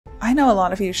I know a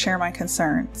lot of you share my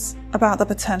concerns about the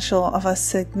potential of a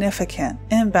significant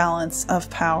imbalance of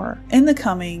power in the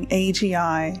coming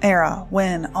AGI era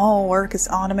when all work is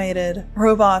automated,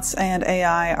 robots and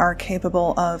AI are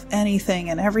capable of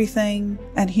anything and everything,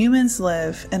 and humans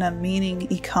live in a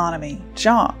meaning economy,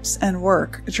 jobs and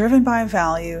work driven by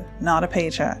value, not a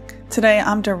paycheck. Today,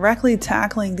 I'm directly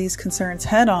tackling these concerns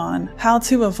head-on, how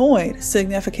to avoid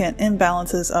significant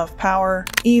imbalances of power,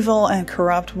 evil and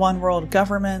corrupt one-world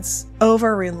governments,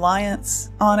 over-reliance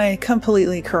on a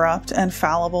completely corrupt and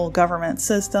fallible government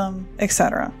system,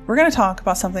 etc. We're going to talk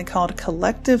about something called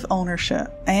collective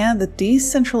ownership and the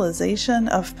decentralization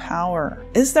of power.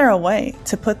 Is there a way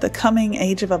to put the coming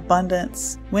age of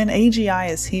abundance, when AGI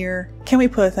is here, can we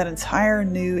put that entire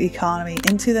new economy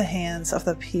into the hands of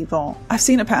the people? I've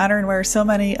seen a pattern where so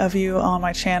many of you on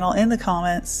my channel in the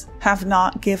comments have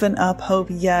not given up hope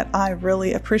yet. I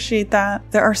really appreciate that.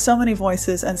 There are so many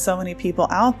voices and so many people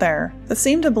out there that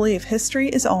seem to believe history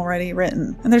is already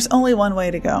written, and there's only one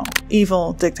way to go.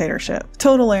 Evil dictatorship,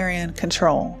 totalitarian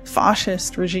control,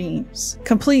 fascist regimes,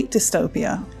 complete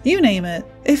dystopia. You name it.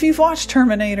 If you've watched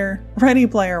Terminator, Ready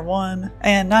Player One,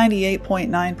 and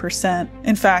 98.9%,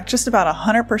 in fact just about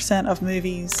 100% of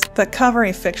movies that cover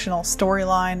a fictional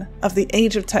storyline of the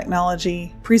age of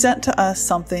technology present to us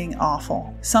something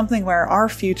awful, something where our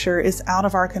future is out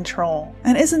of our control.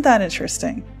 And isn't that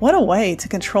interesting? What a way to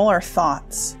control our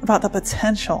thoughts about the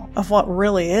potential of what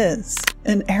really is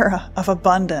an era of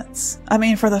abundance. I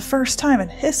mean, for the first time in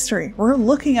history, we're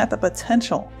looking at the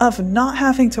potential of not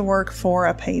having to work for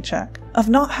a paycheck, of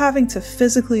not having to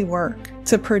physically work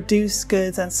to produce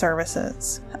goods and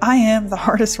services. I am the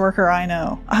hardest worker I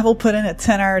know. I will put in a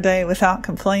 10-hour day without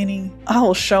complaining. I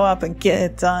will show up and get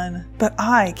it done. But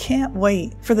I can't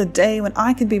wait for the day when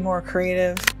I can be more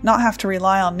creative, not have to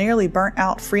rely on nearly burnt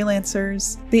out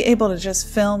freelancers, be able to just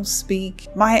film,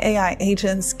 speak, my AI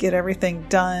agents get everything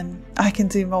done. I can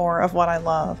do more of what I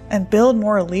love and build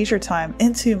more leisure time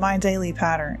into my daily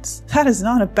patterns. That is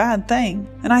not a bad thing.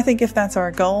 And I think if that's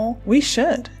our goal, we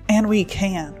should and we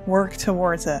can work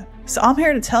towards it. So I'm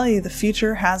here to tell you the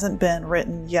future hasn't been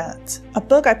written yet. A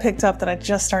book I picked up that I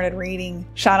just started reading.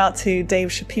 Shout out to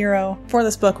Dave Shapiro for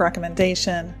this book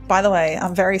recommendation. By the way,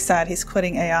 I'm very sad he's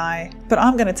quitting AI, but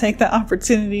I'm going to take that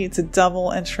opportunity to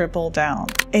double and triple down.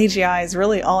 AGI is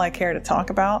really all I care to talk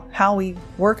about. How we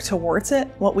work towards it,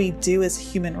 what we do as a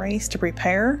human race to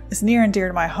prepare, is near and dear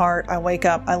to my heart. I wake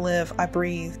up, I live, I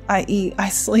breathe, I eat, I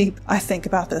sleep, I think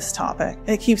about this topic.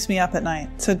 It keeps me up at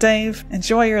night. So Dave,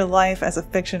 enjoy your life as a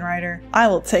fiction writer. I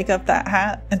will take up that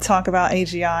hat and talk about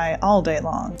AGI all day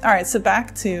long. All right, so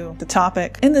back to the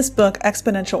topic. In this book,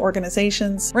 Exponential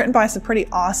Organizations, written by some pretty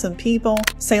awesome people,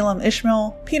 Salem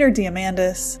Ishmael, Peter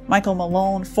Diamandis, Michael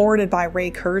Malone, forwarded by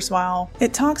Ray Kurzweil,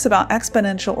 it talks about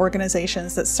exponential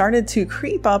organizations that started to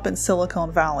creep up in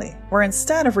Silicon Valley, where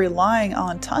instead of relying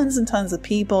on tons and tons of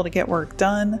people to get work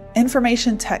done,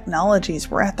 information technologies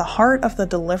were at the heart of the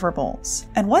deliverables.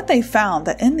 And what they found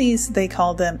that in these, they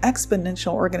called them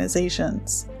exponential organizations,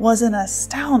 was an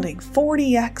astounding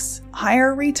 40x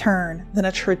higher return than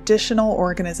a traditional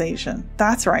organization.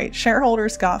 That's right,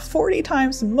 shareholders got 40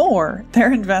 times more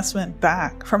their investment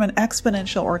back from an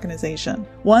exponential organization,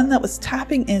 one that was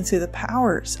tapping into the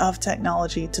powers of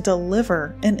technology to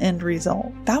deliver an end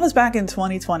result. That was back in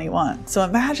 2021, so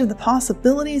imagine the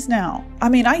possibilities now. I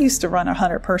mean, I used to run a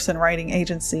 100-person writing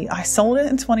agency. I sold it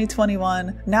in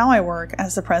 2021. Now I work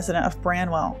as the president of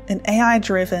Brandwell, an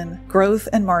AI-driven growth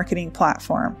and marketing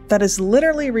platform that is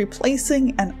literally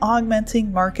replacing and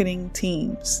augmenting marketing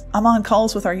teams. I'm on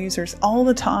calls with our users all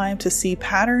the time to see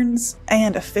patterns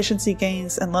and efficiency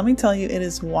gains, and let me tell you, it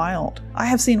is wild. I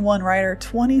have seen one writer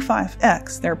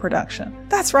 25x their production.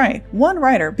 That's right, one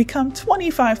writer become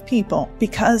 25 people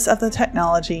because of the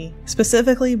technology,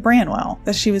 specifically Brandwell,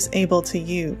 that she was able to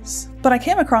use. But I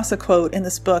came across a quote in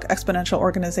this book, Exponential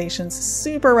Organizations,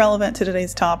 super relevant to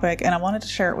today's topic, and I wanted to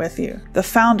share it with you. The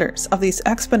founders of these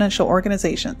exponential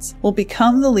organizations will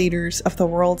become the leaders of the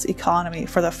world's economy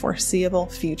for the foreseeable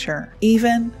future.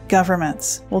 Even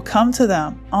governments will come to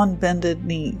them on bended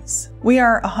knees. We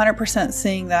are 100%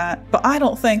 seeing that, but I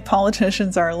don't think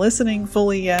politicians are listening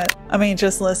fully yet. I mean,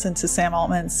 just listen to Sam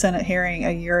Altman's Senate hearing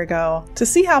a year ago to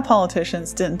see how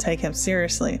politicians didn't take him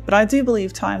seriously. But I do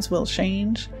believe times will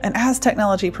change, and as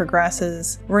technology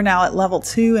progresses, we're now at level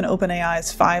 2 in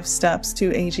OpenAI's 5 steps to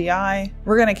AGI.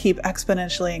 We're going to keep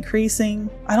exponentially increasing.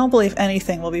 I don't believe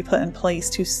anything will be put in place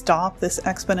to stop this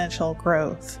exponential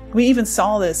growth. We even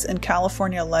saw this in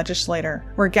California legislature,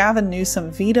 where Gavin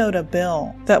Newsom vetoed a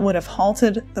bill that would have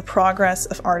halted the progress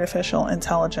of artificial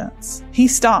intelligence. He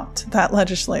stopped that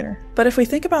legislator. But if we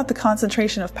think about the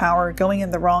concentration of power going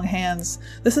in the wrong hands,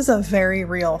 this is a very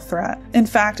real threat. In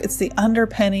fact, it's the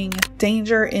underpinning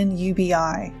danger in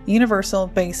UBI, Universal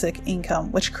Basic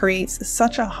Income, which creates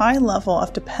such a high level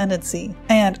of dependency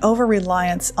and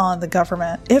over-reliance on the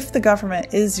government. If the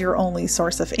government is your only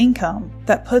source of income,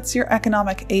 that puts your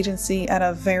economic agency at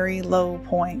a very low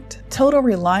point. Total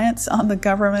reliance on the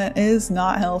government is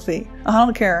not healthy. I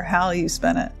don't care how you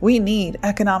spend it. We need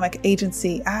economic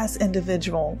agency as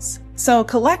individuals. So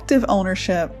collective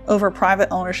ownership over private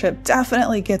ownership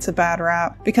definitely gets a bad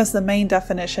rap because the main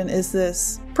definition is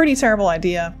this pretty terrible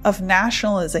idea of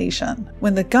nationalization,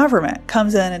 when the government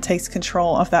comes in and takes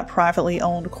control of that privately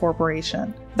owned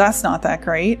corporation. That's not that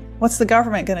great. What's the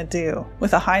government going to do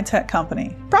with a high-tech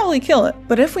company? Probably kill it.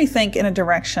 But if we think in a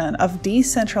direction of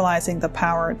decentralizing the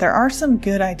power, there are some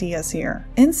good ideas here.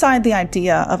 Inside the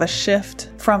idea of a shift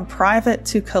from private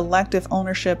to collective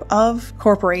ownership of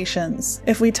corporations,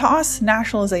 if we toss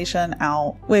nationalization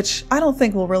out, which I don't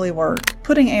think will really work,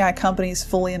 putting AI companies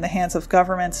fully in the hands of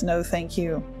governments, no thank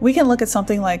you. We can look at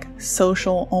something like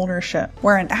social ownership,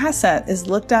 where an asset is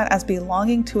looked at as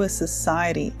belonging to a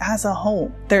society as a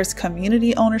whole. There's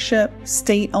community ownership,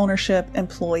 state ownership,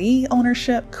 employee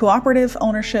ownership, cooperative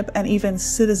ownership, and even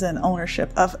citizen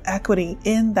ownership of equity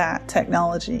in that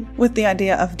technology. With the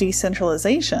idea of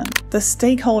decentralization, the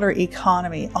stakeholder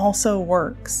economy also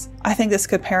works. I think this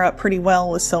could pair up pretty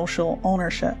well with social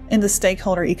ownership. In the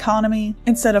stakeholder economy,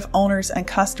 instead of owners and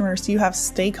customers, you have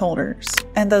stakeholders.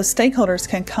 And those stakeholders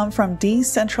can come from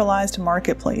decentralized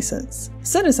marketplaces.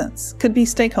 Citizens could be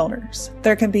stakeholders.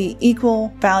 There can be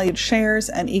equal valued shares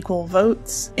and equal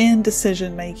votes in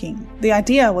decision making. The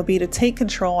idea would be to take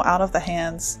control out of the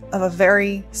hands of a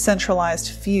very centralized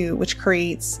few, which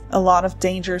creates a lot of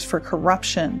dangers for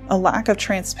corruption, a lack of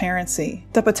transparency,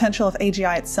 the potential of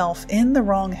AGI itself in the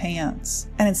wrong hands.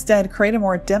 And instead create a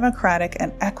more democratic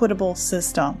and equitable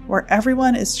system where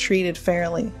everyone is treated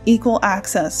fairly. Equal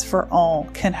access for all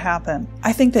can happen.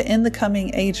 I think that in the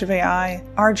coming age of AI,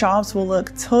 our jobs will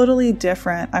look totally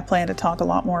different. I plan to talk a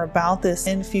lot more about this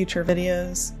in future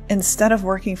videos. Instead of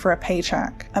working for a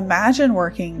paycheck, imagine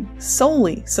working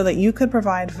solely so that you could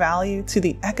provide value to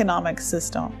the economic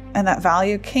system. And that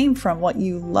value came from what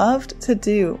you loved to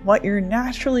do, what you're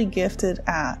naturally gifted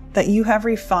at, that you have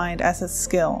refined as a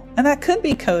skill. And that could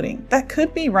be coding, that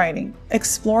could be writing.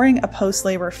 Exploring a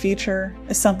post-labor future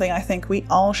is something I think we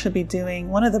all should be doing.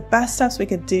 One of the best steps we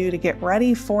could do to get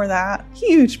ready for that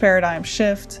huge paradigm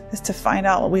shift is to find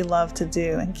out what we love to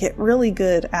do and get really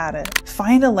good at it.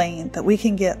 Find a lane that we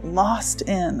can get lost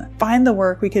in. Find the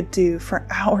work we could do for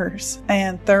hours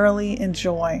and thoroughly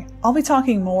enjoy. I'll be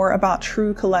talking more about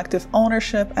true collective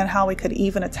ownership and how we could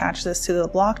even attach this to the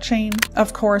blockchain.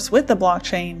 Of course, with the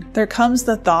blockchain, there comes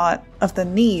the thought of the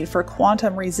need for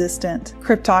quantum-resistant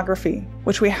cryptography,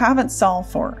 which we haven't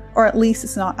solved for, or at least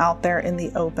it's not out there in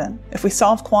the open. If we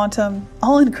solve quantum,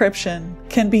 all encryption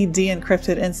can be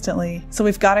de-encrypted instantly, so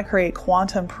we've got to create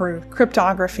quantum-proof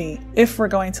cryptography if we're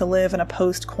going to live in a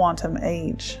post-quantum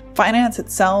age. Finance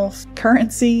itself,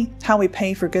 currency, how we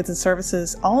pay for goods and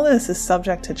services, all this is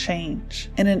subject to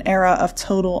change in an era of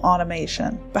total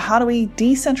automation. But how do we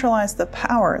decentralize the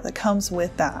power that comes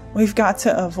with that? We've got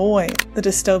to avoid the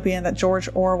dystopian that George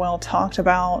Orwell talked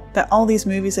about, that all these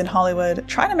movies in Hollywood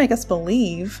try to make us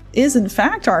believe is in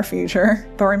fact our future.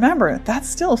 But remember, that's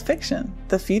still fiction.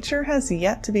 The future has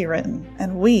yet to be written,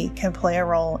 and we can play a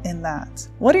role in that.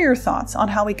 What are your thoughts on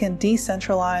how we can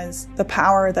decentralize the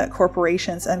power that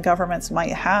corporations and governments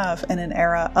might have in an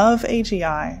era of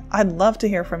AGI? I'd love to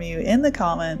hear from you in the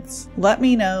comments. Let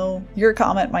me know. Your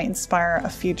comment might inspire a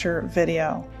future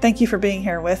video. Thank you for being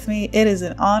here with me. It is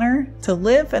an honor to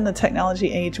live in the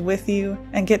technology age with you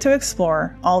and get to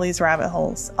explore all these rabbit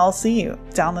holes. I'll see you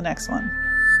down the next one.